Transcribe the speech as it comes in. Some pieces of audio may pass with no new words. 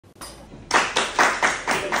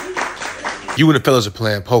You and the fellas are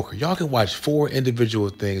playing poker. Y'all can watch 4 individual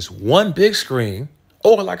things, one big screen,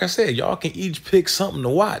 or like I said, y'all can each pick something to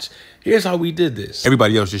watch. Here's how we did this.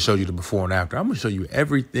 Everybody else just showed you the before and after. I'm gonna show you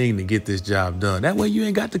everything to get this job done. That way you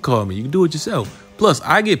ain't got to call me. You can do it yourself. Plus,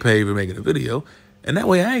 I get paid for making a video, and that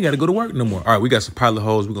way I ain't got to go to work no more. All right, we got some pilot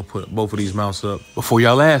holes. We're gonna put both of these mounts up. Before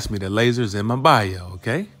y'all ask me, the laser's in my bio,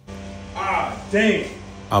 okay? Ah, dang.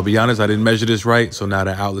 I'll be honest, I didn't measure this right, so now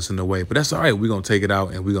the outlet's in the way. But that's all right, we're gonna take it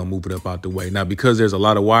out and we're gonna move it up out the way. Now, because there's a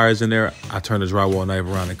lot of wires in there, I turned the drywall knife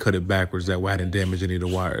around and cut it backwards. That way I didn't damage any of the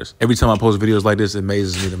wires. Every time I post videos like this, it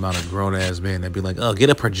amazes me the amount of grown-ass men that be like, oh, get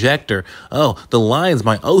a projector. Oh, the lines,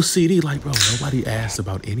 my OCD. Like, bro, nobody asked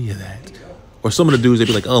about any of that. Or some of the dudes, they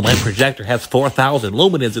be like, oh, my projector has 4,000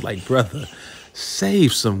 lumens. It's like, brother,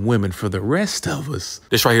 save some women for the rest of us.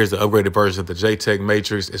 This right here is the upgraded version of the JTech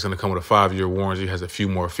Matrix. It's gonna come with a 5-year warranty. It has a few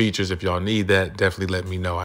more features. If y'all need that, definitely let me know.